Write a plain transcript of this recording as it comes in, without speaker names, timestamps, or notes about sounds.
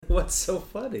What's so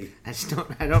funny? I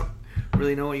don't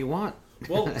really know what you want.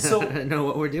 Well, so I don't know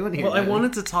what we're doing here. well, I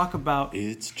wanted to talk about.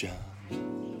 It's John.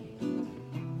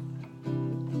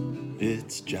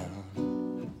 It's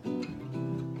John.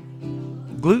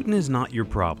 Gluten is not your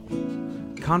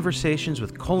problem. Conversations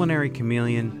with culinary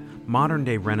chameleon,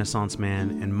 modern-day Renaissance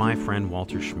man, and my friend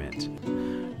Walter Schmidt.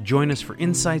 Join us for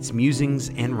insights, musings,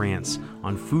 and rants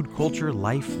on food culture,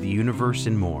 life, the universe,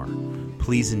 and more.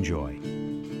 Please enjoy.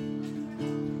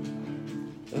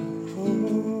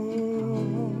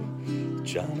 Oh,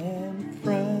 John and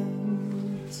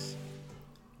Friends.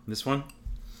 This one?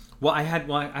 Well, I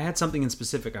had something in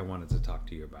specific I wanted to talk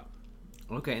to you about.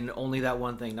 Okay, and only that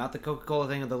one thing, not the Coca-Cola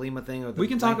thing or the Lima thing or the We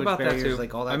can talk language about that, barriers, too.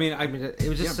 like all that. I mean, it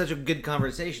was just such a good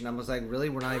conversation. I was like, really?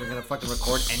 We're not even going to fucking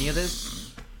record any of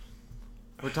this?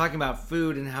 We're talking about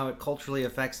food and how it culturally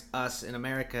affects us in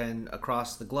America and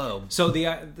across the globe. So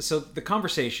the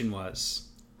conversation was,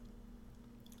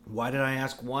 Why did I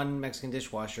ask one Mexican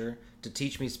dishwasher to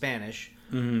teach me Spanish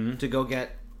to go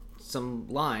get some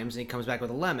limes, and he comes back with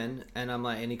a lemon, and I'm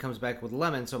like, and he comes back with a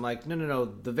lemon, so I'm like, no,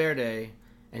 the verde,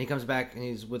 and he comes back and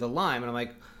he's with a lime, and I'm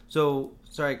like, so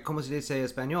sorry, como se dice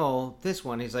español? This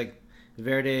one, he's like,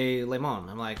 verde limon.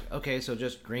 I'm like, okay, so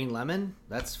just green lemon?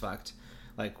 That's fucked.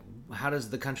 Like, how does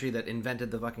the country that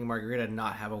invented the fucking margarita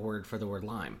not have a word for the word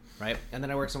lime, right? And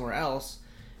then I work somewhere else,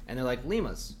 and they're like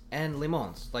limas and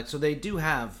limons, like, so they do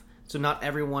have. So not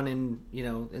everyone in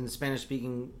the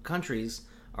Spanish-speaking countries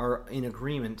are in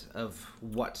agreement of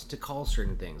what to call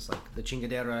certain things. Like the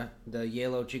chingadera, the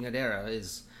yellow chingadera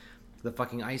is the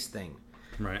fucking ice thing.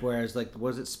 right? Whereas like,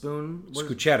 was it spoon?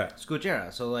 Scuchera.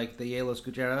 Scuchera. So like the yellow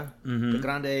scuchera, the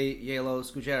grande yellow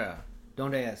scuchera.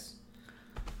 Donde es?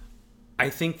 I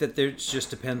think that there just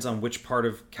depends on which part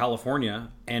of California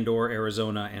and or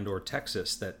Arizona and or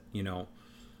Texas that, And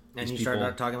these you people-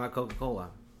 started talking about Coca-Cola.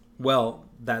 Well,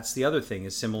 that's the other thing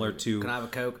is similar to... Can I have a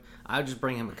Coke? I would just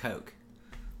bring him a Coke.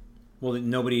 Well,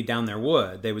 nobody down there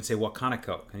would. They would say, what kind of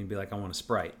Coke? And he'd be like, I want a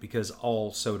Sprite. Because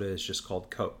all soda is just called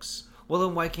Cokes. Well,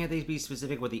 then why can't they be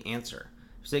specific with the answer?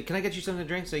 Say, can I get you something to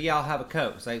drink? Say, yeah, I'll have a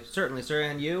Coke. Say, certainly, sir,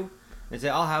 and you? They say,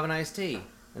 I'll have an iced tea.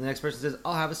 And the next person says,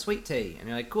 I'll have a sweet tea. And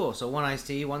you're like, cool, so one iced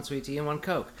tea, one sweet tea, and one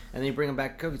Coke. And then you bring them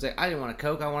back a Coke. You say, I didn't want a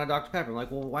Coke, I want a Dr. Pepper. I'm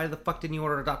like, well, why the fuck didn't you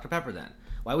order a Dr. Pepper then?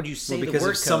 Why would you say the word because if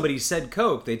Coke? somebody said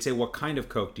Coke, they'd say, what kind of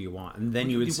Coke do you want? And then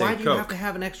you would say Why do you have Coke. to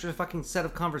have an extra fucking set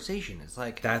of conversation? It's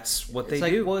like... That's what It's they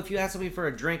like, do. well, if you ask somebody for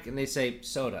a drink and they say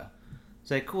soda,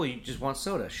 say, cool, you just want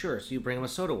soda. Sure, so you bring them a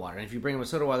soda water. And if you bring them a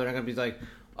soda water, they're not going to be like,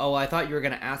 oh, I thought you were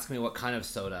going to ask me what kind of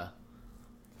soda.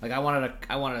 Like, I wanted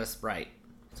a Sprite.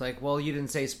 It's like, well, you didn't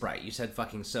say Sprite. You said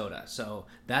fucking soda. So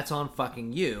that's on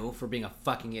fucking you for being a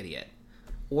fucking idiot.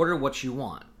 Order what you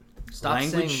want. Stop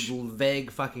saying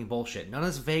vague fucking bullshit. None of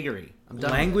this vagary. I'm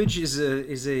done. Language is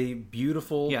a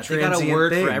beautiful Yeah, they got a transient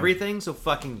word thing. for everything, so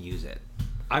fucking use it.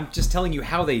 I'm just telling you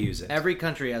how they use it. Every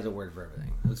country has a word for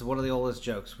everything. It's one of the oldest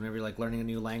jokes. Whenever you're like learning a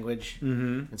new language,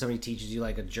 and somebody teaches you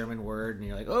like a German word, and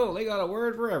you're like, "Oh, they got a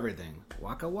word for everything."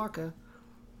 Waka waka.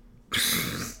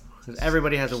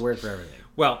 Everybody has a word for everything.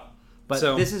 Well, But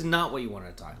so, this is not what you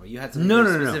wanted to talk about. You had something no.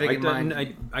 specific in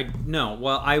mind. No.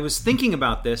 Well, I was thinking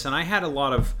about this, and I had a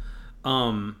lot of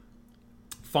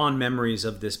fond memories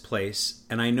of this place,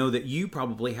 and I know that you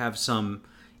probably have some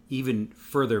even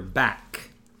further back.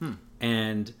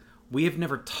 And we have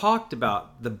never talked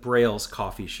about the Braille's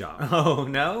coffee shop. Oh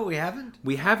no, we haven't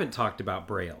We haven't talked about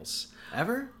Braille's.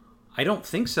 ever. I don't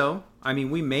think so. I mean,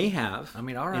 we may have. I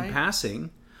mean, all right. In passing.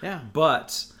 Yeah,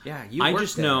 But yeah. You I worked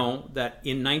just there. know that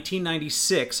in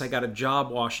 1996, I got a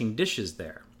job washing dishes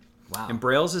there. Wow. And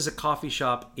Braille's is a coffee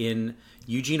shop in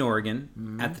Eugene, Oregon.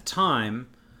 Mm-hmm. At the time,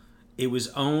 it was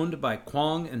owned by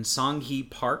Kwong and Song-hee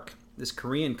Park, this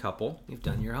Korean couple. You've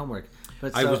done your homework.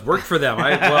 But I so- was worked for them.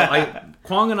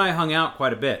 Kwong and I hung out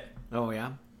quite a bit. Oh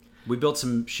yeah. We built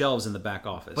some shelves in the back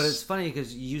office. But it's funny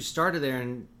because you started there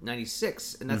in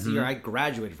 '96, and that's the Mm-hmm. year I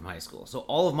graduated from high school. So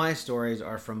all of my stories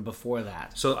are from before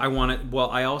that. So I wanted. Well,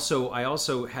 I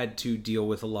also had to deal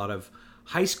with a lot of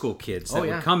high school kids that Oh,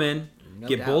 yeah. would come in, No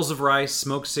get doubt. bowls of rice,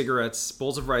 smoke cigarettes,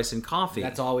 bowls of rice and coffee.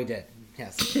 That's all we did.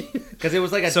 Yes, because it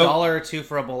was like a So- dollar or two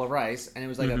for a bowl of rice, and it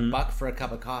was like a buck for a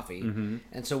cup of coffee.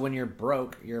 And so when you're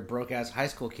a broke ass high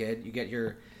school kid, you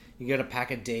get a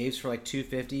pack of Dave's for like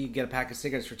 $2.50. You get a pack of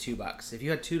cigarettes for $2. If you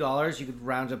had $2, you could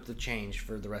round up the change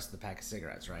for the rest of the pack of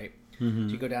cigarettes, right? So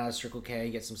you go down to Circle K,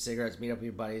 get some cigarettes, meet up with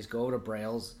your buddies, go over to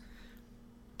Braille's.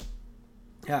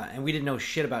 Yeah, and we didn't know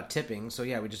shit about tipping, so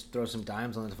yeah, we just throw some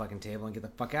dimes on the fucking table and get the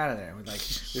fuck out of there. We'd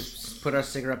just put our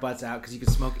cigarette butts out because you could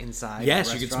smoke inside. Yes,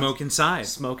 the you could restaurants. smoke inside.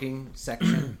 Smoking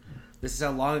section. This is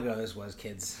how long ago this was,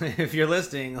 kids. If you're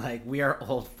listening, like, we are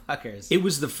old fuckers. It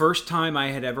was the first time I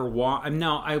had ever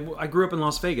I grew up in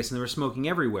Las Vegas and there was smoking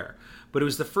everywhere. But it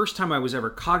was the first time I was ever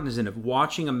cognizant of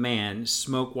watching a man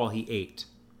smoke while he ate.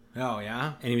 Oh,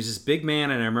 yeah? And he was this big man,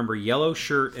 and I remember yellow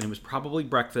shirt, and it was probably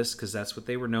breakfast, because that's what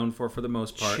they were known for the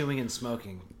most part. Chewing and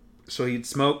smoking. So he'd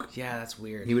smoke, Yeah, that's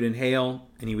weird. he would inhale,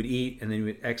 and he would eat, and then he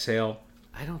would exhale.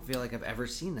 I don't feel like I've ever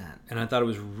seen that. And I thought it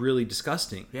was really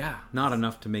disgusting. Yeah. Not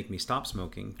enough to make me stop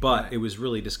smoking, but it was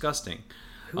really disgusting.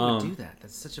 Who would do that?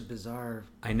 That's such a bizarre...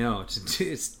 I know.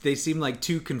 They seem like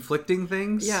two conflicting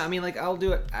things. Yeah, I mean, like, I'll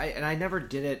do it. I never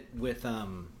did it with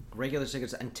regular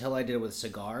cigarettes until I did it with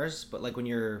cigars. But, like, when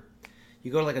you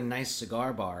go to, like, a nice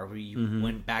cigar bar where you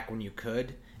went back when you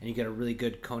could, and you get a really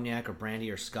good cognac or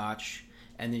brandy or scotch,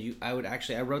 and then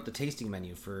I wrote the tasting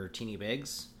menu for Teeny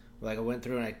Bigs. Like, I went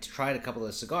through and I tried a couple of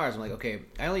the cigars. I'm like, okay,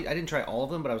 I didn't try all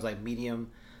of them, but I was like medium,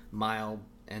 mild,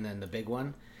 and then the big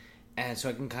one. And so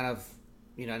I can kind of,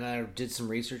 and I did some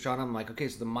research on them. I'm like, okay,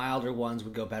 so the milder ones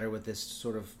would go better with this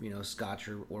sort of, scotch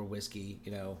or whiskey,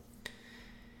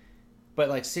 But,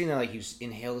 like, sitting there, like, you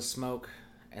inhale the smoke,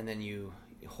 and then you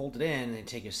hold it in, and then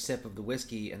take a sip of the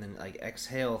whiskey, and then, like,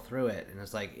 exhale through it. And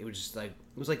it's like, it was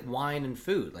like wine and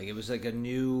food. Like, it was like a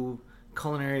new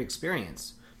culinary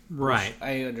experience. Right.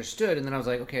 I understood, and then I was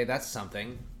like, okay, that's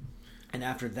something. And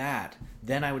after that,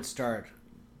 then I would start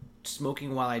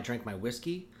smoking while I drank my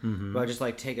whiskey. But I would just,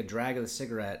 like, take a drag of the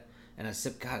cigarette and a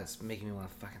sip. God, it's making me want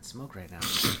to fucking smoke right now.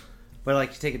 But, like,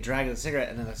 you take a drag of the cigarette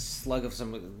and then a slug of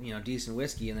some, decent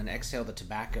whiskey, and then exhale the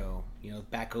tobacco,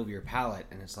 back over your palate,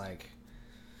 and it's like,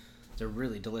 it's a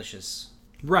really delicious...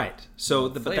 Right. So,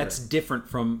 but flavor. that's different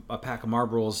from a pack of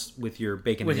Marlboros with your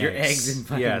bacon With and your eggs. eggs and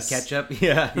fucking Yes. ketchup.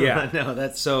 Yeah. Yeah. No,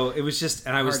 that's... So it was just,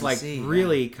 and I was to like see,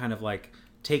 really kind of like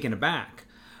taken aback.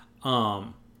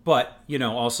 But,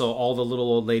 also all the little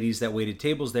old ladies that waited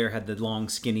tables there had the long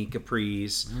skinny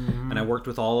capris, and I worked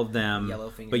with all of them. Yellow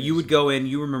fingers. But you would go in,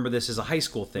 you remember this as a high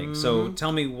school thing. So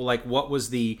tell me, like, what was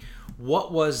the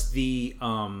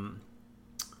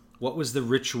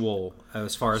ritual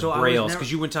as far as So I was Braille's? never-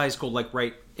 Because you went to high school, like,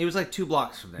 right... It was like 2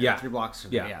 blocks from there. Yeah. 3 blocks from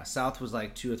there. Yeah. Yeah. South was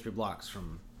like 2 or 3 blocks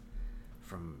from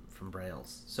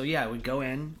Braille's. So yeah, we'd go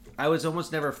in. I was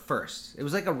almost never first. It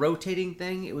was like a rotating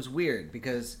thing. It was weird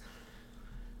because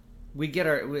we'd get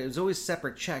it was always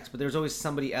separate checks, but there was always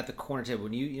somebody at the corner table.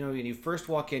 When when you first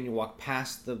walk in, you walk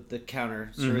past the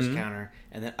counter, service counter,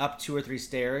 and then up 2 or 3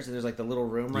 stairs, and there's like the little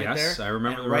room right there. Yes, I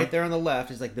remember And the right room. there on the left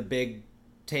is like the big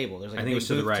table. There's like I a think it big was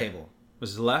to the booth right. table.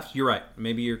 Was it the left? You're right.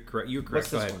 Maybe you're correct. You're correct.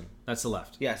 What's Go this ahead. one? That's the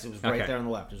left. Yes, it was right Okay. there on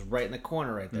the left. It was right in the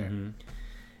corner right there.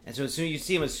 And so as soon as you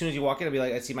see him, as soon as you walk in, I'll be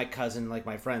like, I see my cousin, like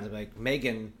my friends. I'm like,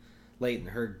 Megan Layton,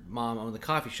 her mom owned the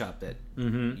coffee shop that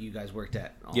you guys worked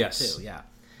at. Yes. Too, yeah.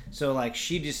 So like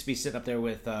she'd just be sitting up there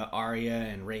with Arya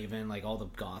and Raven, like all the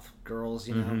goth girls,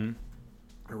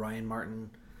 Ryan Martin.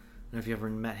 I don't know if you ever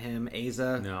met him.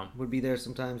 Aza No. would be there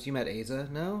sometimes. You met Aza?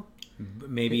 No?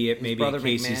 Maybe His brother at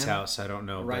Casey's McMahon? house. I don't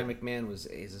know. Ryan but- McMahon was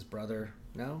Aza's brother.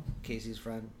 No? Casey's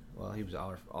friend? Well, he was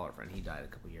all our friend. He died a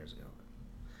couple years ago.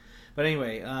 But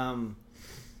anyway,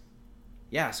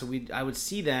 yeah, so I would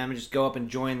see them and just go up and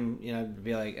join,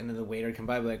 be like, and then the waiter would come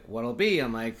by and be like, what'll it be?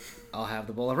 I'm like, I'll have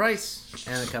the bowl of rice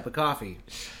and a cup of coffee.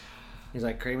 He's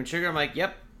like, cream and sugar? I'm like,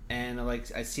 yep. And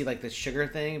I see like the sugar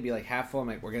thing and be like half full. I'm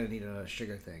like, we're going to need a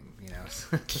sugar thing,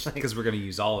 Like, Because we're going to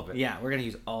use all of it. yeah, we're going to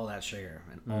use all that sugar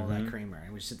and all that creamer.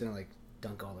 And we just sit there and like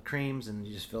dunk all the creams and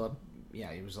you just fill up.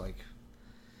 Yeah, it was like,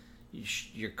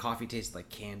 your coffee tastes like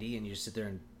candy and you just sit there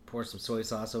and pour some soy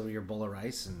sauce over your bowl of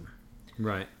rice and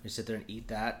Right. you sit there and eat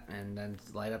that and then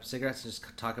light up cigarettes and just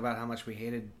talk about how much we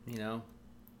hated,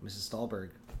 Mrs.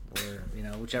 Stolberg or,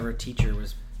 whichever teacher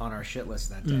was on our shit list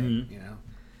that day,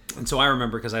 And so I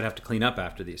remember because I'd have to clean up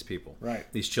after these people. Right.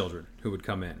 These children who would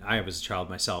come in. I was a child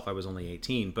myself. I was only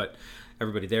 18, but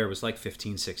everybody there was like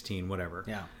 15, 16, whatever.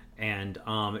 Yeah. And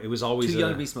it was always Too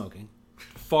young to be smoking.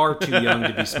 far too young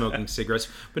to be smoking cigarettes,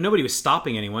 but nobody was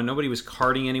stopping anyone. Nobody was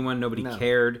carding anyone. Nobody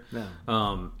cared.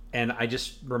 No. And I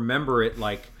just remember it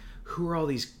like, who are all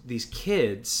these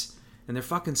kids? And they're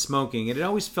fucking smoking. And it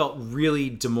always felt really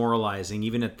demoralizing,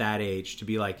 even at that age, to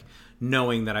be like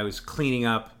knowing that I was cleaning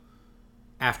up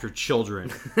after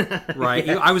children, right?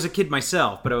 Yeah. I was a kid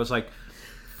myself, but I was like,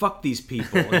 fuck these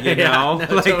people, Yeah,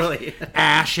 no, like, totally.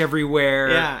 ash everywhere.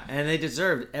 Yeah, and they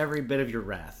deserved every bit of your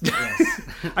wrath. Yes.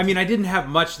 I mean, I didn't have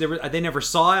much. They never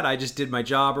saw it. I just did my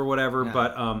job or whatever. Yeah.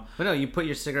 But But no, you put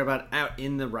your cigarette butt out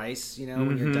in the rice,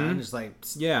 when you're done. Just like,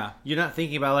 yeah, you're not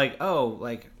thinking about like, oh,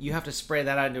 like you have to spray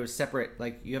that out into a separate,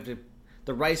 like you have to,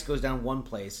 the rice goes down one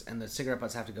place and the cigarette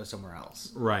butts have to go somewhere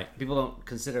else. Right. People don't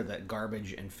consider that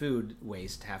garbage and food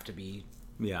waste have to be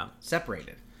Yeah.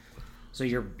 separated. So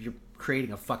you're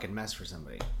creating a fucking mess for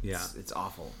somebody. Yeah. It's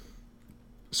awful.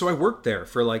 So I worked there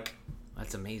for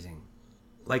That's amazing.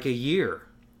 a year.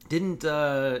 Didn't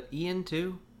Ian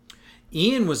too?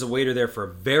 Ian was a waiter there for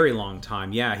a very long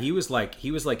time. Yeah, he was like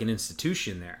an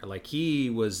institution there. Like he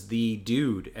was the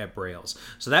dude at Braille's.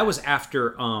 So that was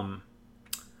after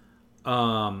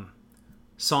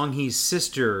Song-hee's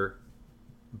sister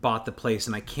bought the place,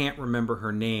 and I can't remember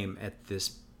her name at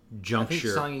this I juncture.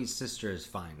 think Song-hee's sister is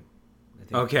fine. I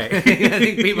think, Okay. I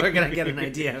think people are gonna get an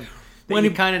idea of when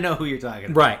you kind of know who you're talking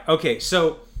about. Right. Okay.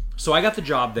 So I got the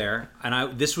job there,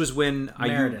 and this was when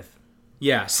Meredith.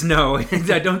 Yes. No, I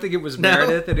don't think it was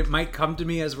Meredith, and it might come to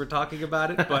me as we're talking about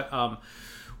it. But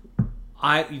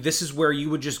this is where you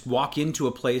would just walk into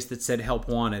a place that said "Help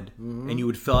Wanted," and you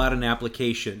would fill out an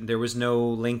application. There was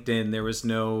no LinkedIn. There was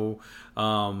no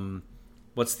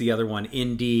what's the other one?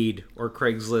 Indeed or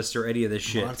Craigslist or any of this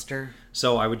shit. Monster.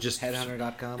 So I would just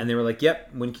Headhunter.com. and they were like,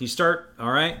 "Yep, when can you start?"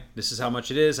 All right, this is how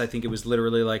much it is. I think it was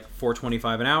literally like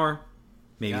 $4.25 an hour,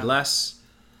 maybe less.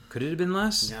 Could it have been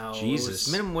less? No,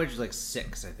 Jesus. minimum wage was like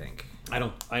 $6, I think. I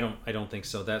don't think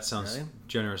so. That sounds Really?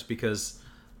 generous because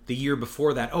the year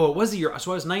before that, it was the year.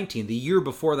 So I was 19. The year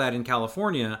before that in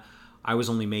California, I was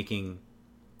only making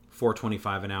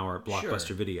 $4.25 an hour at Blockbuster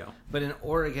Sure. Video. But in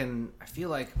Oregon, I feel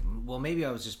like, well, maybe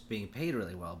I was just being paid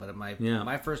really well. But at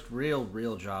my first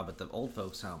real job at the old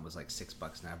folks' home was like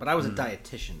 $6 an hour. But I was a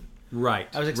dietitian. Right.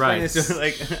 I was explaining right. this to her,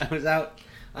 like, I was out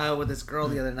with this girl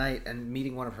the other night and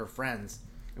meeting one of her friends.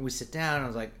 And we sit down, and I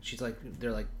was like,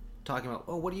 they're like talking about,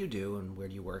 oh, what do you do and where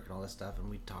do you work and all this stuff. And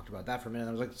we talked about that for a minute. And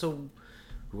I was like, so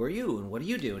who are you and what do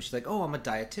you do? And she's like, oh, I'm a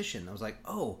dietitian. I was like,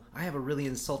 oh, I have a really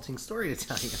insulting story to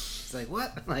tell you. She's like,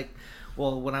 what? I'm like,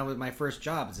 well, when I was my first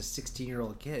job as a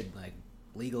 16-year-old kid, like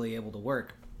legally able to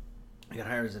work, I got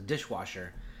hired as a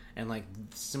dishwasher. And like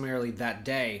similarly that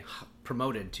day,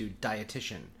 promoted to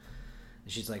dietitian. And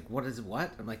she's like, what?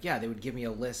 I'm like, yeah, they would give me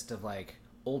a list of like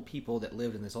old people that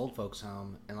lived in this old folks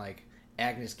home, and like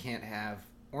Agnes can't have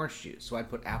orange juice, so I'd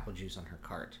put apple juice on her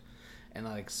cart, and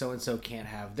like so and so can't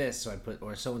have this, so I'd put,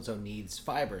 or so and so needs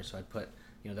fiber, so I'd put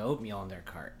the oatmeal on their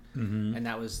cart. And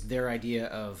that was their idea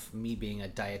of me being a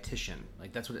dietitian.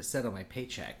 Like that's what it said on my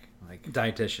paycheck. Like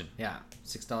Dietitian. yeah,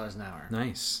 $6 an hour.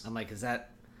 Nice. I'm like,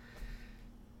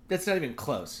 that's not even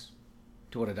close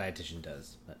to what a dietitian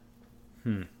does. But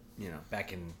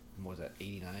back in, what was that,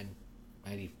 89,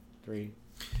 93?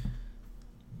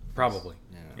 Probably.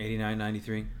 Yeah. 89,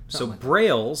 93. So Something like that.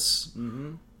 Braille's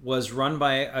was run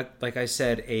by, like I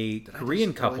said, a Did Korean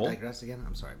I just totally couple. digress again?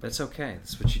 I'm sorry. That's okay.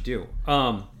 That's what you do.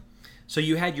 So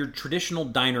you had your traditional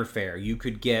diner fare. You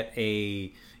could get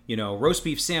a, roast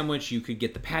beef sandwich. You could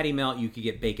get the patty melt. You could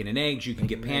get bacon and eggs. You could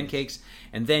get pancakes.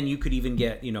 And then you could even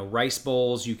get, rice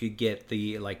bowls. You could get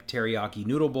the, like, teriyaki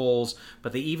noodle bowls.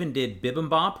 But they even did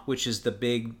bibimbap, which is the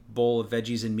big bowl of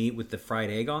veggies and meat with the fried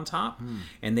egg on top.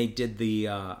 And they did the,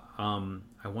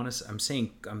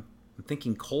 I'm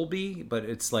thinking Colby, but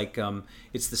it's like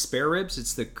it's the spare ribs.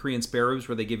 It's the Korean spare ribs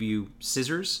where they give you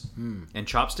scissors and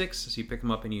chopsticks, so you pick them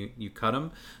up and you cut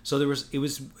them. So it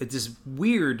was this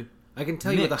weird. I can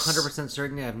tell you with mix. 100%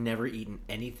 certainty, I've never eaten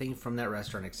anything from that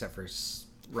restaurant except for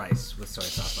rice with soy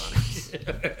sauce on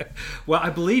it. Well, I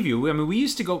believe you. I mean, we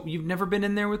used to go. You've never been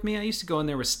in there with me. I used to go in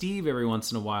there with Steve every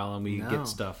once in a while, and we No. get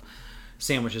stuff,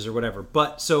 sandwiches or whatever.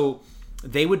 But so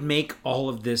they would make all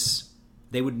of this.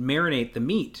 They would marinate the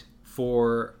meat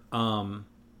for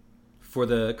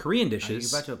the Korean Are you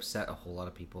dishes. about to upset a whole lot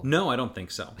of people? No, I don't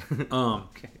think so.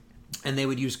 Okay. And they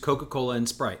would use Coca-Cola and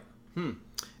Sprite.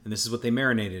 And this is what they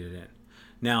marinated it in.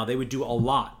 Now, they would do a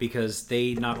lot because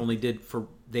they not only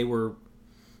they were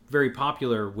very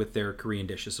popular with their Korean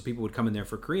dishes. So people would come in there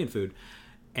for Korean food.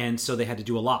 And so they had to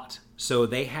do a lot. So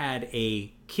they had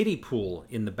a kiddie pool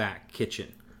in the back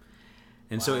kitchen.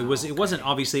 And so it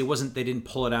wasn't, they didn't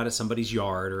pull it out of somebody's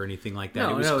yard or anything like that.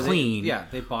 It was clean.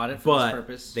 They bought it for this But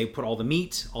purpose. they put all the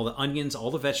meat, all the onions, all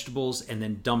the vegetables, and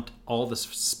then dumped all the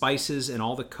spices and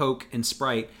all the Coke and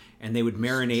Sprite, and they would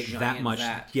marinate that giant much.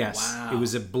 vat. Yes, Wow. it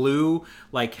was a blue,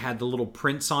 like had the little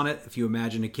prints on it. If you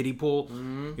imagine a kiddie pool,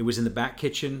 it was in the back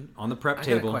kitchen on the prep I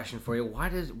table. got a question for you. Why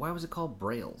was it called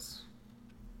Braille's?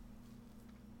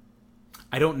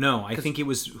 I don't know. I think it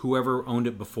was whoever owned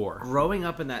it before. Growing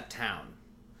up in that town,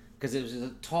 because it was there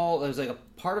was like a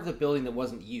part of the building that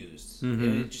wasn't used.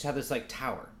 It just had this like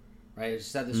tower, right? It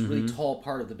just had this really tall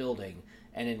part of the building,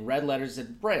 and in red letters it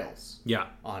said Braille's Yeah.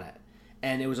 on it.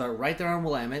 And it was right there on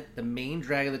Willamette. The main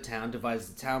drag of the town divides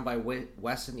the town by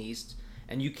west and east,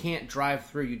 And you can't drive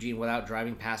through Eugene without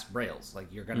driving past Braille's. Like,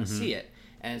 you're going to see it.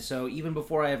 And so even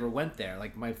before I ever went there,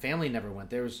 like, my family never went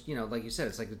there. It was, like you said,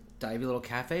 it's like a divey little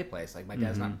cafe place. Like, my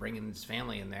dad's not bringing his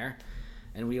family in there.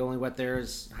 And we only went there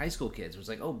as high school kids. It was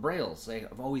like, oh, Braille's. Like,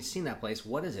 I've always seen that place.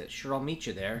 What is it? Sure, I'll meet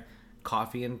you there.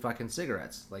 Coffee and fucking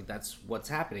cigarettes. Like, that's what's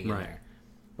happening in there.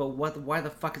 But why the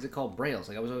fuck is it called Braille's?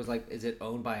 Like, I was always like, is it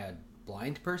owned by a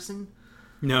blind person?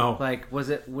 No. Like, was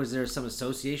there some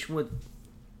association with...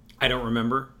 I don't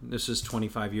remember. This is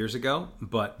 25 years ago,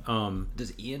 but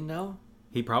Does Ian know?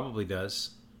 he probably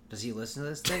does. Does he listen to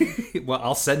this thing? Well,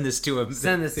 I'll send this to him.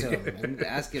 Send this to him and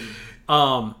ask him.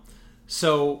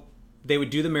 So they would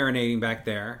do the marinating back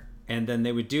there, and then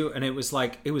they would do, and it was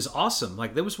awesome.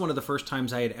 Like, that was one of the first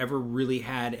times I had ever really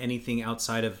had anything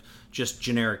outside of just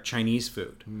generic Chinese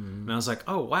food. And I was like,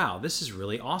 oh wow, this is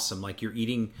really awesome. Like, you're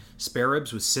eating spare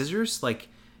ribs with scissors. Like,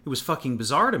 it was fucking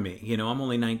bizarre to me. I'm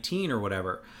only 19 or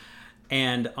whatever.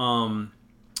 And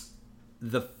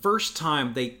the first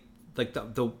time they, like,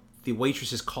 the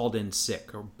waitresses called in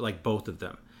sick, or like both of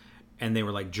them, and they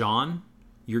were like, John,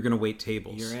 you're gonna wait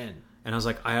tables. You're in. And I was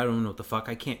like, I don't know what the fuck.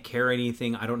 I can't carry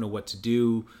anything. I don't know what to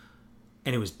do.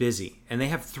 And it was busy. And they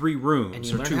have 3 rooms. And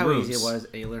you learned how easy it was,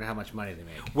 and you learned how much money they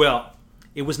make. Well,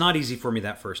 it was not easy for me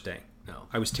that first day. No.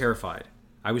 I was terrified.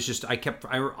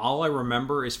 All I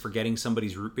remember is forgetting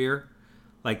somebody's root beer,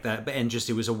 like that, and just,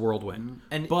 it was a whirlwind.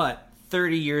 But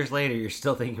 30 years later, you're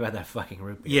still thinking about that fucking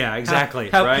root beer. Yeah, exactly.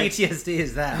 How right? PTSD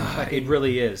is that? It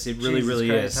really is. It really, Jesus really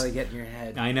Christ, is. How they get in your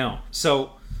head. I know.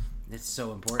 So It's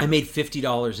so important. I made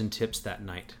 $50 in tips that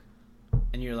night.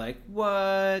 And you're like,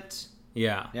 what?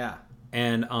 Yeah. Yeah.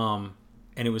 And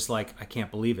it was like, I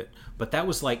can't believe it. But that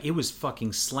was like, it was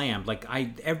fucking slammed. Like,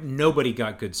 nobody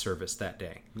got good service that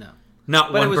day. No.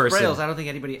 Not But one it was person. Braille's. I don't think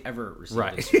anybody ever received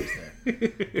Right. good service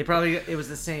there. It was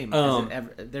the same. As it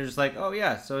ever, they're just like, oh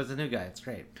yeah, so it's a new guy. It's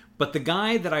great. But the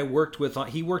guy that I worked with,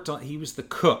 he was the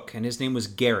cook, and his name was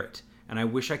Garrett. And I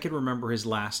wish I could remember his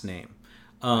last name.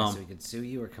 So he could sue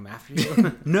you or come after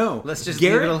you? No. Let's just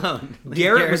Garrett, leave it alone. Leave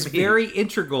Garrett was be. very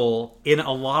integral in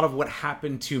a lot of what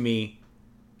happened to me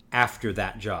after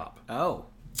that job. Oh.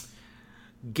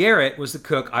 Garrett was the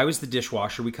cook. I was the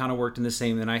dishwasher. We kind of worked in the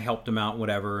same. Then I helped him out,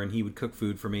 whatever, and he would cook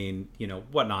food for me and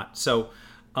whatnot. So,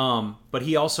 but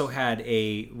he also had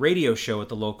a radio show at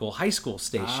the local high school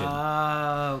station.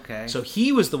 Ah, okay. So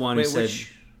he was the one who said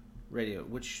which radio?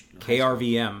 Which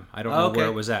KRVM. I don't know where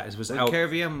it was at. It was out.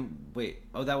 KRVM. Wait.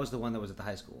 Oh, that was the one that was at the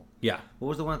high school. Yeah. What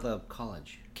was the one at the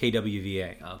college?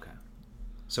 KWVA. Oh, okay.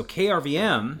 So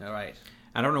KRVM. All right.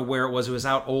 I don't know where it was. It was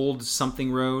out Old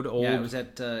something road. Old. Yeah, it was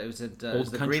at the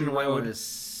Country green and white Road. one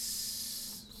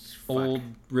is Old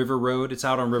River Road. It's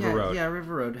out on River Road. Yeah,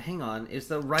 River Road. Hang on. It's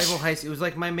the rival high school. It was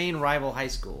like my main rival high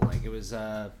school. Like, it was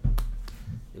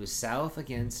South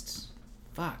against...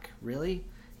 Fuck, really?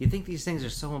 You think these things are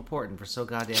so important for so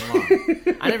goddamn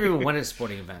long. I never even went to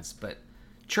sporting events, but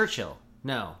Churchill.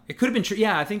 No. It could have been.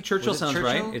 Yeah, I think Churchill Was it sounds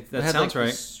Churchill? right. It That had, sounds like, the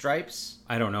right. stripes?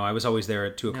 I don't know. I was always there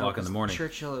at 2 o'clock in the morning.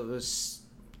 Churchill,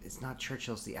 it's not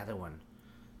Churchill, it's the other one.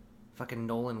 Fucking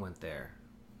Nolan went there.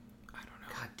 I don't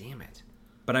know. God damn it.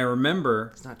 But I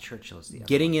remember It's not Churchill, it's the other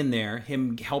getting in there,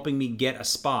 him helping me get a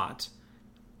spot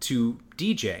to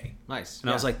DJ. Nice. And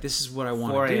I was like, this is what I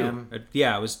want 4 to do. a.m..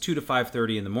 Yeah, it was 2 to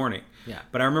 5:30 in the morning. Yeah.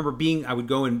 But I remember I would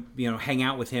go and hang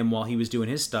out with him while he was doing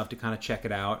his stuff to kind of check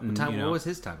it out. And What was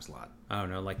his time slot? I don't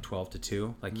know, like 12 to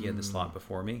 2. Like he had the slot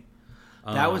before me.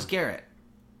 That was Garrett.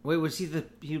 Wait, was he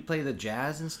he would play the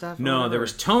jazz and stuff? or No, whatever? there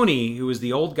was Tony, who was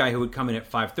the old guy who would come in at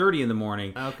 5:30 in the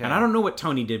morning. Okay. And I don't know what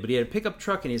Tony did, but he had a pickup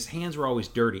truck and his hands were always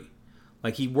dirty.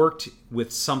 Like he worked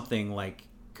with something like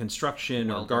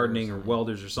construction or Welder or gardening or something.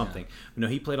 welders or something. No,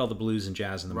 he played all the blues and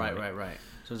jazz in the morning. Right.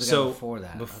 So it was the So guy before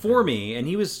that. before Okay. me, and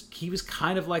he was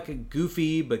kind of like a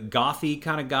goofy but gothy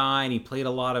kind of guy, and he played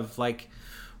a lot of like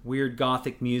weird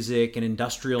gothic music and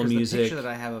industrial 'Cause music. the picture that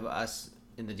I have of us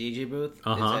in the DJ booth is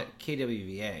at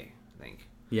KWVA, I think.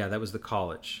 Yeah, that was the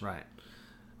college. Right.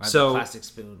 So- the plastic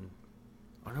spoon.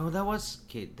 Oh no, that was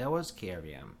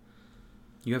KRVM.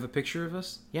 You have a picture of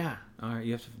us? Yeah. All right,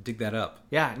 you have to dig that up.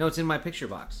 Yeah. No, it's in my picture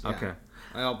box. Yeah. Okay.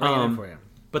 I'll bring it in for you.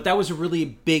 But that was a really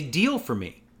big deal for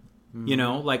me.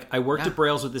 Like I worked Yeah. at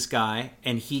Braille's with this guy,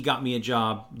 and he got me a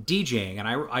job DJing. And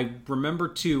I remember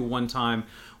too, one time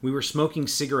we were smoking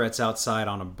cigarettes outside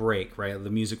on a break. Right,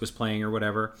 the music was playing or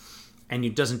whatever, and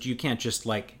you can't just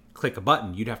like click a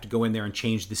button. You'd have to go in there and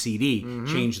change the CD,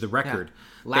 change the record.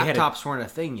 Yeah. They had Laptops weren't a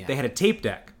thing yet. They had a tape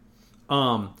deck.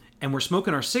 And we're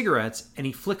smoking our cigarettes, and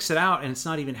he flicks it out, and it's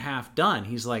not even half done.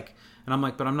 He's like, and I'm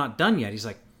like, but I'm not done yet. He's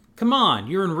like, come on,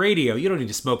 you're in radio. You don't need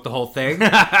to smoke the whole thing. And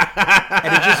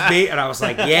it just made, and I was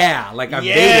like, yeah, like I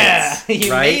made it.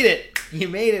 You right? made it. You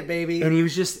made it, baby. And he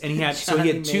was just, and he had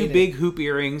Johnny two made it. big hoop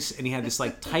earrings, and he had this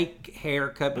like tight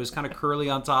haircut, but it was kind of curly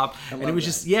on top. And it was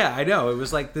just, yeah, I know. It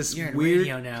was like this You're in weird.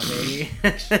 radio now, baby.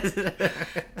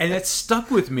 And it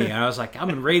stuck with me. And I was like, I'm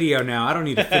in radio now. I don't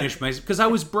need to finish my, because I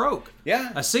was broke.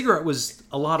 Yeah. A cigarette was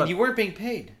a lot of, You weren't being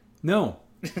paid. no,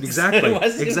 exactly.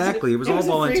 Exactly. It was all a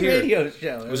volunteer. free radio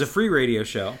show. It was a free radio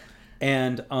show.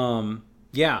 And,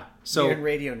 yeah. So, You're in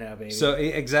radio now, baby. So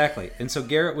exactly, and so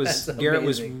Garrett was That's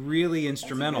really really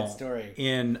instrumental story.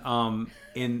 in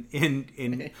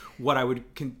what I would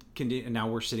and now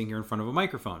we're sitting here in front of a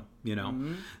microphone, you know.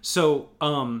 Mm-hmm. So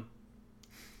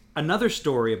another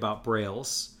story about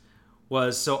Braille's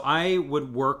was, so I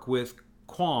would work with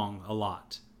Kwong a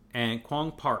lot, and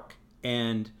Kwong Park,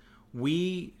 and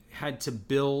we had to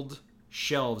build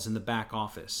shelves in the back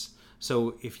office.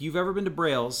 So if you've ever been to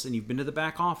Braille's and you've been to the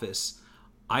back office,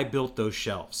 I built those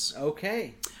shelves.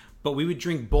 Okay. But we would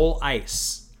drink Bull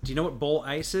Ice. Do you know what Bull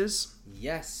Ice is?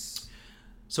 Yes.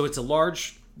 So it's a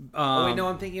large... Oh, wait, no,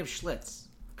 I'm thinking of Schlitz.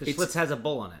 Because Schlitz has a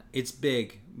bull on it. It's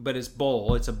big, but it's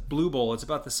Bull. It's a blue bowl. It's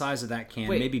about the size of that can,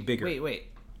 maybe bigger. Wait.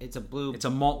 It's a blue... It's a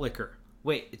malt liquor.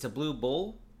 Wait, it's a blue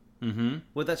bowl? Mm-hmm.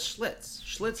 Well, that's Schlitz.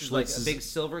 Schlitz is like a big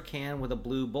silver can with a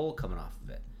blue bowl coming off of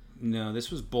it. No,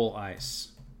 this was Bull Ice.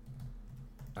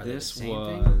 Are they the This same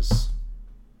was... thing?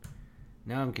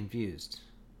 Now I'm confused.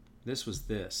 This was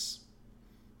this.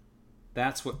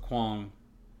 That's what Kwong...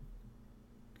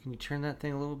 Can you turn that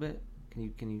thing a little bit? Can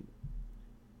you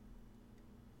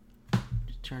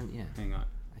just turn? Yeah. Hang on.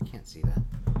 I can't see that.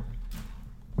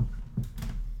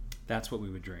 That's what we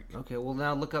would drink. Okay, well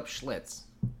now look up Schlitz.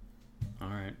 All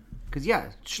right. Because yeah,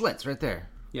 Schlitz right there.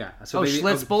 Yeah.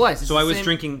 Schlitz Bull Ice. It's So the I was same-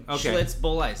 drinking... Okay. Schlitz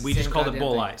Bull Ice. We Same just called it goddamn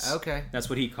Bull thing. Ice. Okay. That's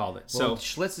what he called it. Well,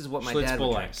 So Schlitz is what my Schlitz dad Bull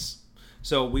would drink. Ice.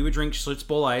 So we would drink Schlitz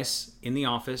Bull Ice in the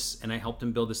office, and I helped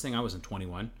him build this thing. I wasn't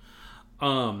 21.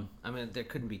 I mean, there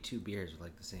couldn't be two beers with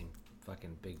like the same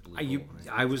fucking big blue. bowl, right?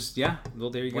 I was, yeah. Well,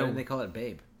 there you Why go. didn't they call it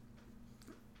Babe?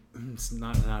 It's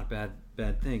not a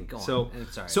bad thing. Go on. So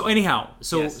Sorry. so anyhow,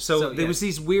 so Yes. there yes. was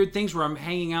these weird things where I'm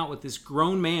hanging out with this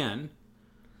grown man,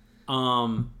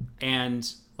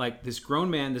 and like this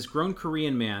grown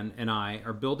Korean man, and I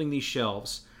are building these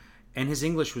shelves, and his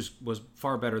English was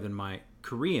far better than my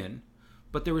Korean,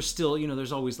 but there was still,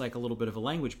 there's always like a little bit of a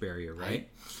language barrier, right?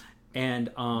 And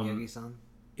Yagi-san?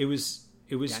 it was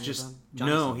Daniel-san? just Johnny-san?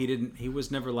 no, he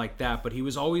was never like that, but he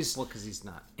was always Well, because he's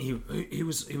not. he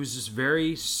was just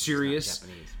very serious,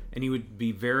 Japanese. and he would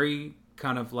be very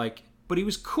kind of like, but he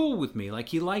was cool with me, like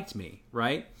he liked me,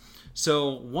 right?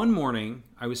 So one morning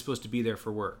I was supposed to be there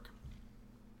for work,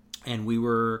 and we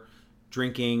were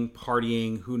drinking,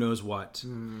 partying, who knows what.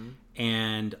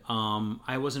 And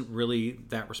I wasn't really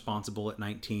that responsible at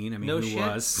 19. I mean, No who shit.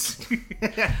 was?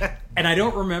 And I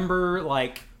don't remember,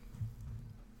 like,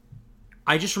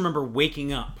 I just remember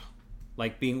waking up,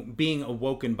 like being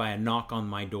awoken by a knock on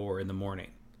my door in the morning.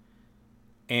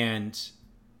 And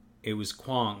it was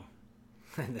Kwong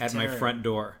at my front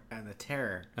door. And the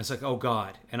terror. I was like, oh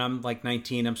God. And I'm like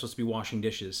 19, I'm supposed to be washing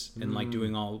dishes and like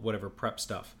doing all whatever prep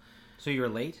stuff. So you were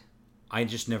late? I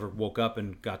just never woke up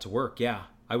and got to work. Yeah,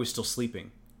 I was still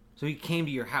sleeping. So he came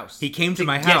to your house. He came to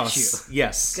my get house. you.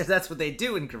 Yes. Because that's what they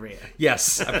do in Korea.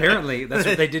 Yes. Apparently, that's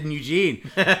what they did in Eugene.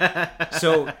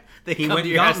 So They he come went to and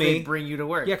your got house, me. they bring you to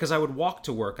work. Yeah, because I would walk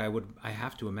to work. I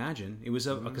have to imagine it was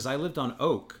because I lived on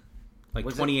Oak, like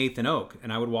Was it- 28th and Oak,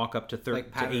 and I would walk up to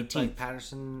Like, to 18th. like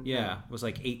Patterson. Yeah, it was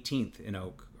like 18th in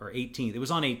Oak or 18th. It was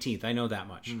on 18th. I know that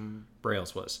much.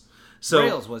 Braille's was. So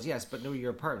Rails was, yes, but no, your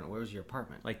apartment. Where was your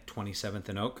apartment? like 27th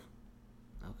and Oak.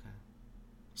 Okay.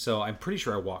 So I'm pretty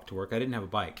sure I walked to work. I didn't have a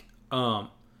bike.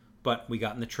 But we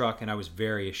got in the truck, and I was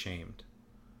very ashamed,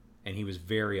 and he was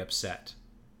very upset.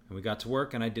 And we got to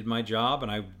work, and I did my job,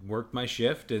 and I worked my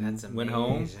shift, and That's amazing. went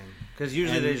home. Because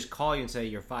usually And- they just call you and say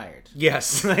you're fired.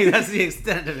 Yes, Like that's the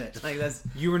extent of it. Like that's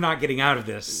you were not getting out of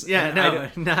this. yeah, And I no,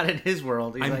 don't- not in his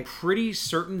world. He's I'm like, pretty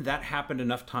certain that happened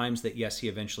enough times that yes, he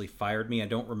eventually fired me. I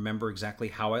don't remember exactly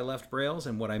how I left Braille's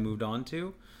and what I moved on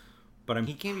to, but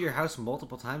he came to your house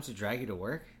multiple times to drag you to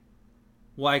work.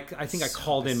 well, I think I So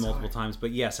called in bizarre. multiple times,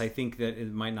 but yes, I think that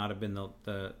it might not have been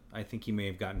the. I think he may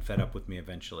have gotten fed up with me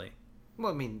eventually.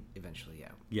 Well, I mean, eventually, yeah.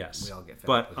 Yes, We all get fed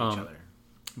but up with each other.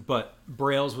 but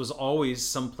Braille's was always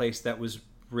someplace that was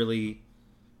really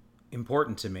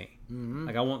important to me. Mm-hmm.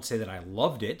 Like I won't say that I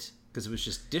loved it because it was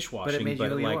just dishwashing, But it made you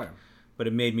who you like, are. but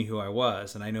it made me who I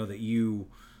was, and I know that you,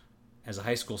 as a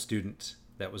high school student,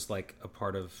 that was like a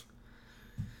part of.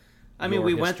 I mean, your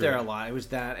we went history. there a lot. It was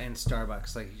that and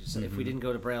Starbucks. Like, if we didn't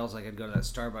go to Braille's, like, I'd go to that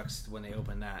Starbucks when they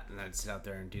opened that, and I'd sit out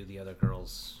there and do the other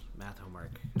girls' math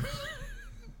homework.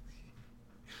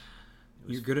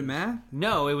 You're good at math?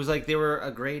 No, it was like they were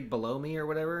a grade below me or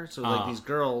whatever. So, like, these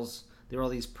girls, they were all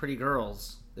these pretty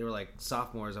girls. They were, like,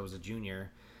 sophomores. I was a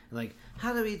junior. And, like,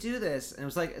 how do we do this? And it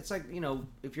was like, it's like, you know,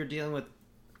 if you're dealing with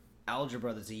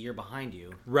algebra that's a year behind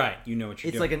you. Right. You know what you're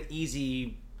It's doing. like an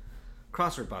easy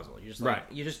crossword puzzle. You're just like,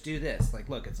 Right. you just do this. Like,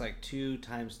 look, it's like 2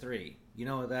 times 3. You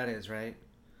know what that is, right?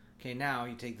 Okay, now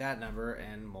you take that number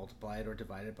and multiply it or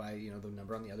divide it by, you know, the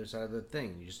number on the other side of the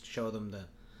thing. You just show them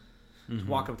just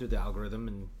walk them through the algorithm,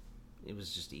 and it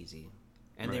was just easy.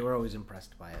 And they were always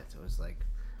impressed by it. So it was like,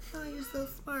 oh, you're so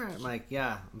smart. I'm like,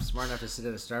 yeah, I'm smart enough to sit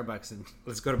at a Starbucks and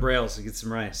Let's go to Braille's and get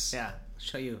some rice. yeah,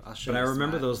 I'll show But you. I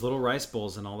remember smile. those little rice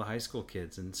bowls and all the high school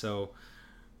kids. And so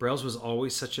Braille's was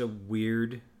always such a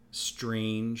weird,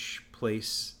 strange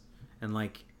place. And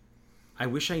like, I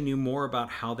wish I knew more about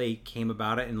how they came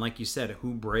about it. And like you said,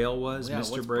 who Braille was, Yeah,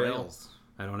 Mr. what's Braille. Braille's?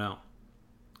 I don't know.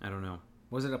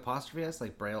 Was it apostrophe S,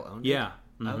 like Braille owned Yeah.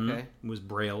 it? mhm. Okay. It was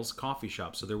Braille's coffee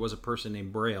shop. So there was a person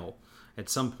named Braille at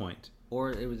some point.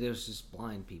 Or it was just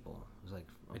blind people. It was like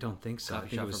I don't think so. I coffee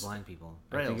think shop it was, for blind people.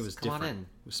 I think it Braille's, was come different. on in.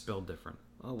 It was spelled different.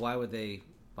 Oh, why would they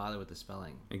bother with the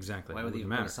spelling? Exactly. Why It would they wouldn't even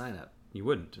matter. put a sign up? You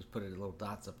wouldn't. Just put little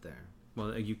dots up there.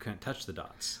 Well, you can't touch the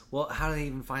dots. Well, how do they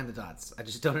even find the dots? I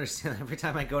just don't understand. Every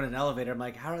time I go in an elevator, I'm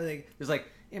like, how do they? There's like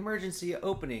emergency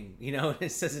opening, you know, and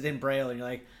it says it in Braille, and you're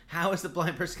like, how is the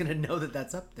blind person going to know that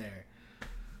that's up there?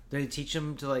 Do they teach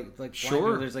them to like blind Sure.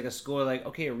 people, there's like a school like,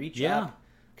 okay, reach Yeah. up.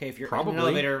 Okay, if you're in Probably. an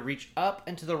elevator, reach up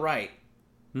and to the right.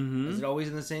 Mm-hmm. Is it always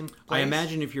in the same place? I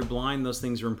imagine if you're blind, those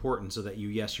things are important so that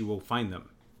you will find them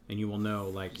and you will know.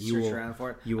 Like you search will around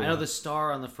for it. You will, I know the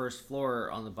star on the first floor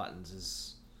on the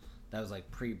buttons that was like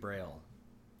pre-Braille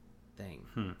thing.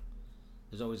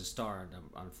 There's always a star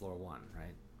on floor 1,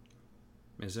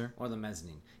 right? Is there? Or the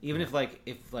mezzanine. Even if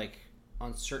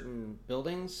on certain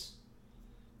buildings,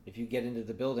 if you get into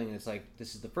the building and it's like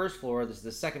this is the first floor, this is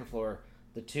the second floor,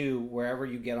 the 2 wherever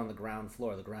you get on the ground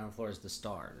floor is the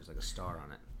star. There's like a star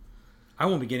on it. I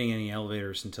won't be getting any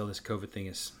elevators until this COVID thing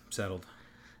is settled.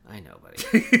 I know,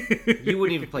 buddy. You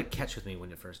wouldn't even play catch with me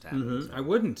when it first happened. so. I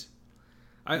wouldn't.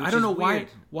 I Which don't know is why. weird.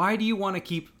 Why do you want to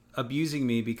keep abusing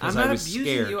me because I'm I not was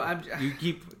abusing scared? you, You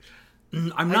keep.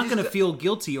 I'm not just- going to feel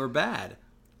guilty or bad.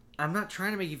 I'm not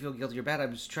trying to make you feel guilty or bad.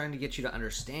 I'm just trying to get you to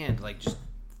understand. Like, just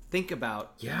think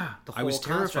about Yeah, the I whole was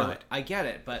construct. terrified. I get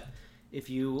it, but if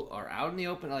you are out in the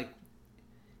open, like,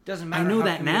 doesn't I matter. know how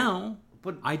that commu- now.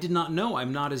 but I did not know.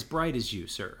 I'm not as bright as you,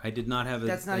 sir. I did not have a.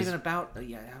 that's not as- even about.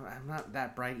 Yeah, I'm not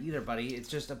that bright either, buddy. It's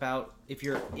just about if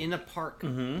you're in a park,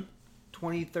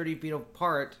 20, 30 feet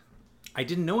apart, I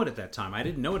didn't know it at that time. I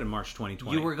didn't know it in March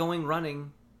 2020. you were going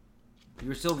running. You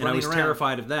were still and running I was around.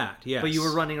 terrified of that. Yes, But you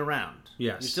were running around.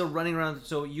 Yes. You're still running around,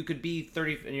 so you could be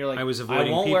 30, and you're like, I was avoiding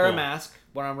I won't wear a people. mask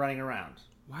when I'm running around.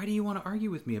 Why do you want to argue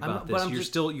with me I'm about not- this? but I'm You're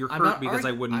just- you're I'm hurt not because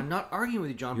I wouldn't. I'm not arguing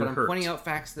with you, John, You're but I'm hurt. pointing out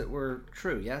facts that were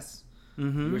true. Yes,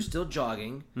 you were still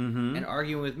jogging and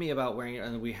arguing with me about wearing it,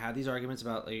 and we had these arguments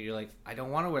about. Like, you're like, I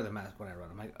don't want to wear the mask when I run.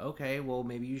 I'm like, okay, well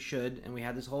maybe you should, and we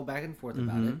had this whole back and forth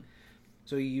about it.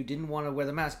 So you didn't want to wear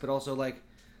the mask, but also like,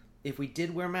 if we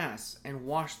did wear masks and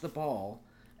wash the ball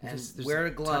and There's wear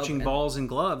a glove, touching and- balls and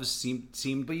gloves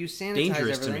seemed but you sanitize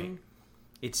dangerous everything. to me.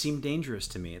 It seemed dangerous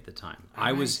to me at the time.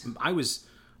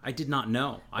 I did not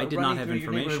know. I did not Running have through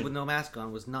your neighborhood information. with no mask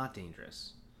on was not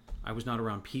dangerous. I was not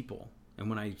around people, and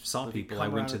when I saw If you people, come I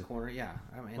went around to. the corner. Yeah,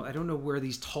 I mean, Well, I don't know where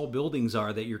these tall buildings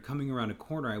are that you're coming around a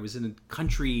corner. I was in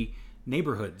country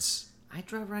neighborhoods. I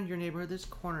drive around your neighborhood. There's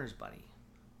corners, buddy.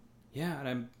 Yeah, and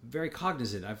I'm very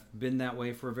cognizant. I've been that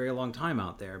way for a very long time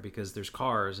out there because there's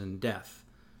cars and death.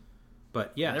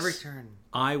 But yes, At every turn.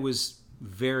 I was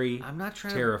very I'm not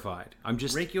trying terrified. I'm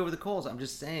just Rake you over the coals. I'm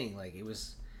just saying, like, it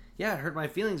was, yeah, it hurt my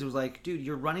feelings. It was like, dude,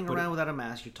 you're running around without a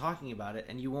mask. You're talking about it,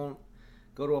 and you won't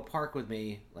go to a park with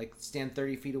me, like, stand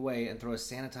 30 feet away and throw a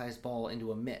sanitized ball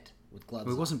into a mitt with gloves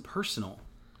it on. wasn't personal.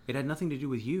 It had nothing to do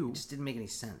with you. It just didn't make any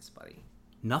sense, buddy.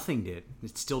 Nothing did.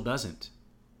 It still doesn't.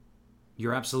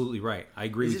 You're absolutely right. I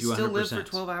agree Does with it you 100%. still live for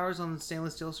 12 hours on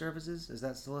stainless steel surfaces? Is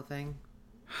that still a thing?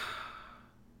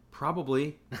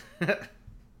 Probably.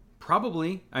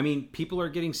 Probably. I mean, people are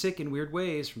getting sick in weird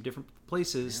ways from different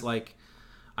places. Like,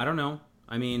 I don't know.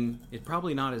 I mean, it's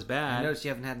probably not as I bad. noticed you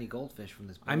haven't had any goldfish from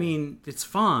this bowl. I mean, it's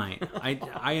fine.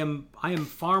 I am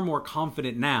far more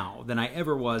confident now than I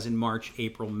ever was in March,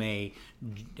 April, May,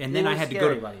 and then It I was had to scary,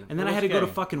 go to buddy. and then It I was had to go to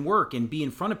scary. fucking work and be in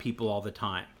front of people all the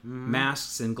time,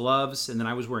 masks and gloves, and then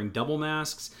I was wearing double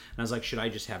masks, and I was like, should I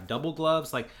just have double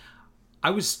gloves? Like, I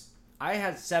was I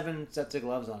had 7 sets of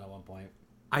gloves on at one point.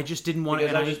 I just didn't want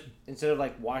Because to. I just, instead of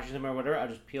like washing them or whatever, I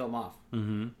just peel them off.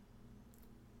 Mm-hmm.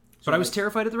 So But I was like,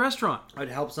 terrified at the restaurant. I'd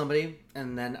help somebody,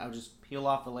 and then I would just peel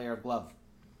off a layer of glove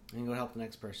and go help the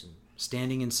next person.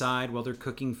 Standing inside while they're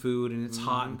cooking food and it's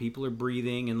hot and people are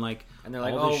breathing and like And they're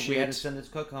like, all "Oh, this we had to shit. send this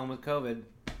cook home with COVID." And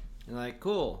they're like,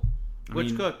 "Cool.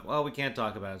 Which cook? Well, we can't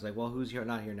talk about it." It's like, "Well, who's here?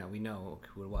 Not here now. We know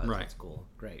who it was. Right. That's cool.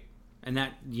 Great." And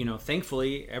that,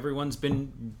 thankfully everyone's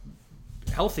been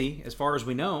healthy as far as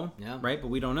we know. Yeah. Right? But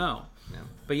we don't know. Yeah.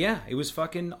 But yeah, it was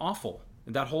fucking awful.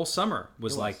 That whole summer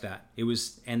was like that. It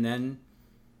was, and then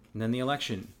the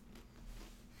election.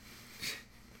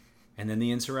 And then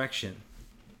the insurrection.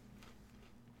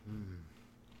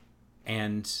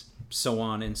 And so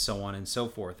on and so on and so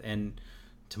forth. And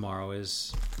tomorrow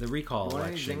is the recall You want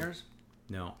any election. zingers?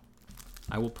 No.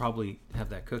 I will probably have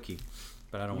that cookie,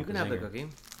 but I don't You want can the have the zinger. cookie.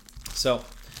 So,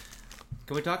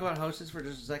 Can we talk about Hostess for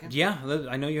just a second? yeah,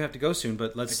 I know you have to go soon,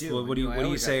 but let's. I do. What do you I what do you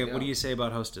always say? have to What do go. you say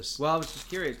about Hostess? Well, I was just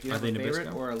curious. Do you Are have they a favorite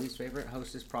Nabisco? or a least favorite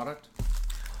Hostess product?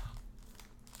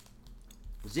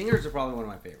 Zingers are probably one of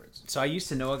my favorites. So I used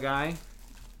to know a guy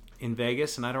in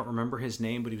Vegas, and I don't remember his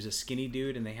name, but he was a skinny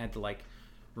dude, and they had to like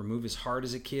remove his heart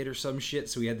as a kid or some shit.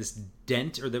 So he had this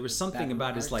dent, or there was something Back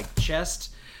about his heart? like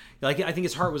chest. Like I think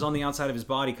his heart was on the outside of his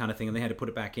body, kind of thing, and they had to put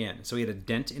it back in. So he had a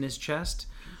dent in his chest,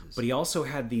 but he also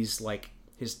had these like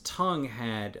his tongue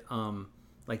had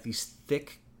like these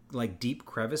thick, like deep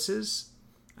crevices.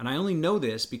 And I only know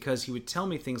this because he would tell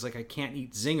me things like I can't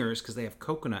eat zingers because they have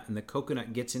coconut, and the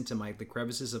coconut gets into the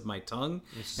crevices of my tongue,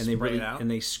 and they spray it out? and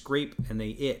they scrape and they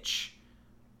itch.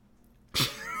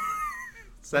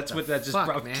 So that's what that just Fuck,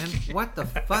 probably man. What the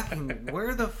fucking...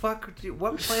 Where the fuck...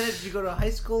 What planet did you go to high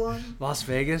school on? Las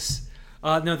Vegas.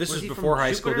 No, this Was was he before from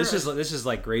high school. Jupiter? This is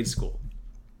like grade school.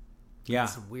 Yeah,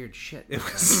 Some weird shit.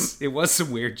 it was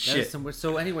some weird That is shit. some,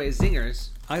 so anyway, Zingers.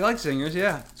 I like zingers.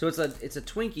 Yeah, So it's a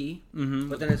Twinkie,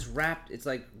 but then it's wrapped. It's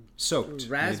like soaked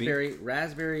raspberry,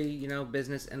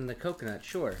 business, and the coconut.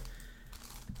 Sure,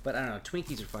 but I don't know.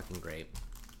 Twinkies are fucking great,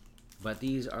 but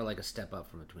these are like a step up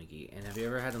from a Twinkie. And have you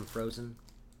ever had them frozen?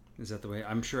 Maybe. Is that the way?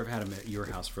 I'm sure I've had them at your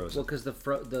house frozen. Well, because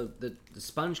the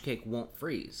sponge cake won't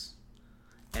freeze,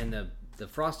 and the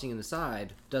frosting in the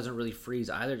side doesn't really freeze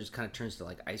either. It just kind of turns to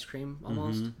like ice cream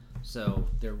almost. So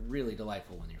they're really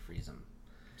delightful when you freeze them.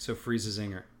 So freeze a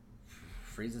zinger.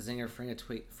 Freeze a zinger,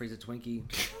 freeze a Twinkie,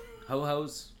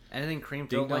 ho-hos, anything cream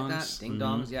filled like that. Ding-dongs. Ding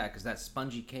dongs, yeah, because that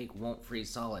spongy cake won't freeze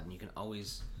solid, and you can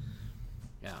always,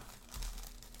 yeah,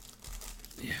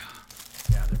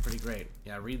 they're pretty great.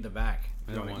 Yeah, read the back.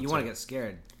 I don't want You to. want to get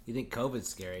scared? You think COVID's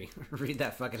scary? Read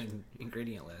that fucking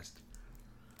ingredient list.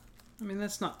 I mean,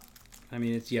 that's not. I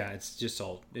mean, it's just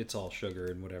all sugar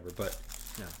and whatever. But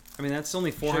Yeah. I mean, that's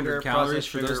only 400 Sugar, calories processed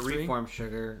for sugar, those three. reformed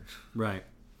sugar, Right.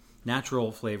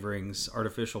 Natural flavorings,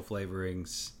 artificial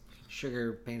flavorings.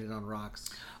 sugar painted on rocks.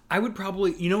 I would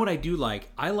probably, you know what I do like?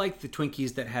 I like the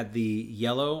Twinkies that had the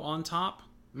yellow on top.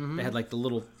 They had like the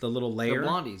little The layer.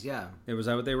 blondies, yeah. Was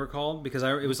that what they were called? Because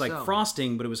it was like so.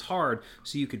 frosting, but it was hard,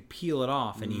 so you could peel it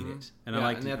off and eat it. And I Yeah,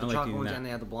 like and they I had the like chocolate doing ones that. and they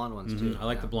had the blonde ones too. I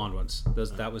like Yeah. the blonde ones.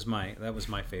 That was my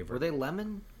favorite. Were they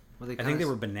lemon? Were they? I think they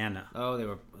were banana. Oh, they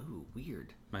were. Ooh,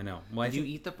 weird. I know. Well, Did you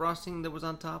eat the frosting that was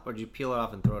on top, or did you peel it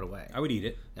off and throw it away? I would eat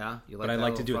it. Yeah, you But that I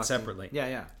like to little do it frosting? separately. Yeah,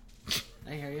 yeah.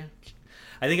 I hear you.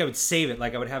 I think I would save it.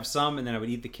 Like I would have some, and then I would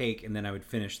eat the cake, and then I would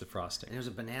finish the frosting. And there's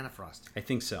a banana frosting. I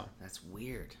think so. That's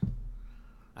weird.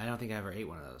 I don't think I ever ate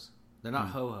one of those. They're not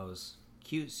ho-hos.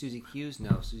 Suzy Q's?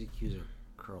 No, Suzy Q's are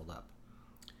curled up.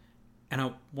 And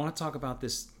I want to talk about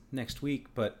this next week,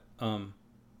 but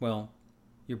well,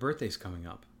 your birthday's coming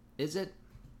up, Is it?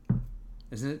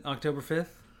 isn't it? October 5th.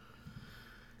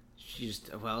 You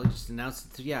just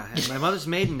announced it. Yeah, and my mother's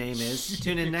maiden name is.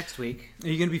 Tune in next week. Are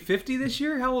you gonna be 50 this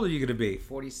year? How old are you gonna be?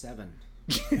 47.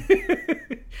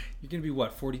 You're gonna be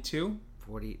what? 42?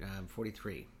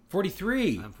 43.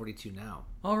 43. I'm 42 now.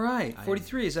 All right,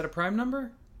 43. Is that a prime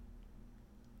number?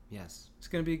 Yes. It's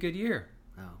gonna be a good year.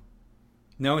 Oh.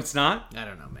 No, it's not. I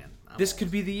don't know, man. This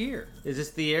could be the year. Is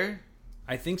this the year?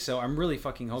 I think so. I'm really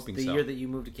fucking hoping The so. year that you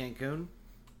moved to Cancun?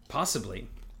 Possibly,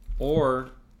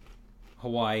 or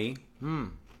Hawaii.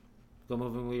 Go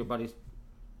moving with your buddies.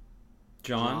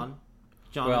 John.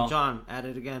 John Well- and John at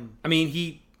it again. I mean,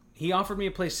 he offered me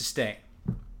a place to stay.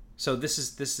 So this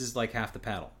is like half the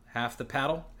paddle. Half the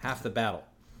paddle, half the battle.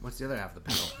 What's the other half of the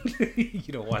paddle?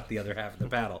 You don't want the other half of the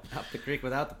paddle. Up the creek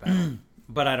without the paddle.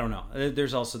 But I don't know.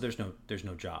 There's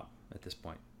no job at this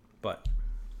point. But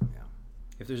Yeah.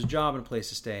 if there's a job and a place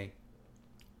to stay,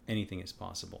 anything is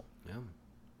possible. Yeah.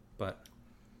 But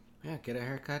Yeah, get a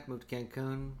haircut, move to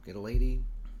Cancun, get a lady.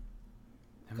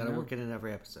 never Gotta know. work it in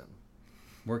every episode.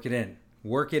 Work it in.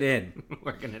 Work it in.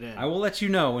 Working it in. I will let you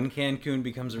know when Cancun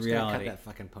becomes a I'm just gonna reality. cut that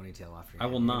fucking ponytail off your I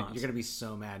head. will not. You're gonna be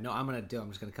so mad. No, I'm gonna do it. I'm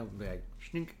just gonna come and be like,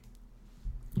 Schnink.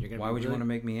 You're gonna Why be would you really- want to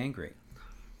make me angry?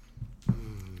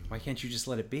 Why can't you just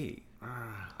let it be?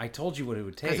 I told you what it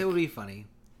would take. Because it would be funny.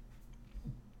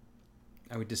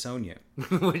 I would disown you.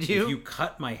 Would you? If you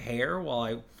cut my hair while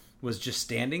I was just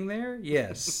standing there,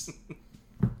 yes.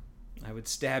 I would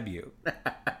stab you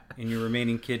in your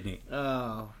remaining kidney.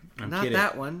 Oh, I'm not kidding.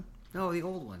 that one. No, the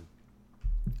old one.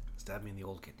 Stab me in the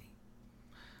old kidney.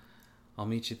 I'll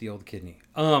meet you at the old kidney.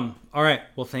 All right.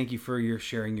 Well, thank you for your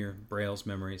sharing your Braille's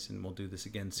memories, and we'll do this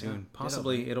again soon. Yeah,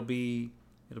 Possibly it'll be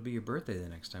your birthday the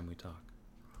next time we talk.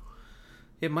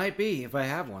 It might be if I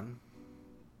have one.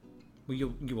 Well,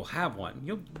 you will have one.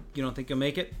 You don't think you'll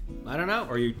make it, I don't know.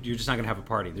 or you're just not gonna have a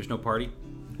party? There's no party.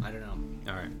 I don't know.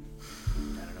 All right.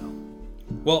 I don't know.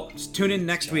 Well, tune in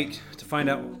next week to find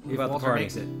out about Walter the party.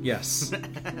 makes it. Yes.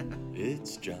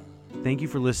 It's John. Thank you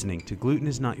for listening to Gluten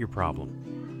is Not Your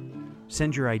Problem.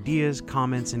 Send your ideas,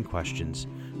 comments, and questions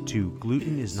to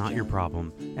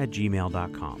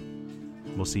glutenisnotyourproblem@gmail.com.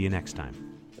 We'll see you next time.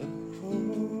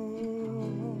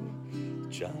 Oh,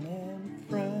 John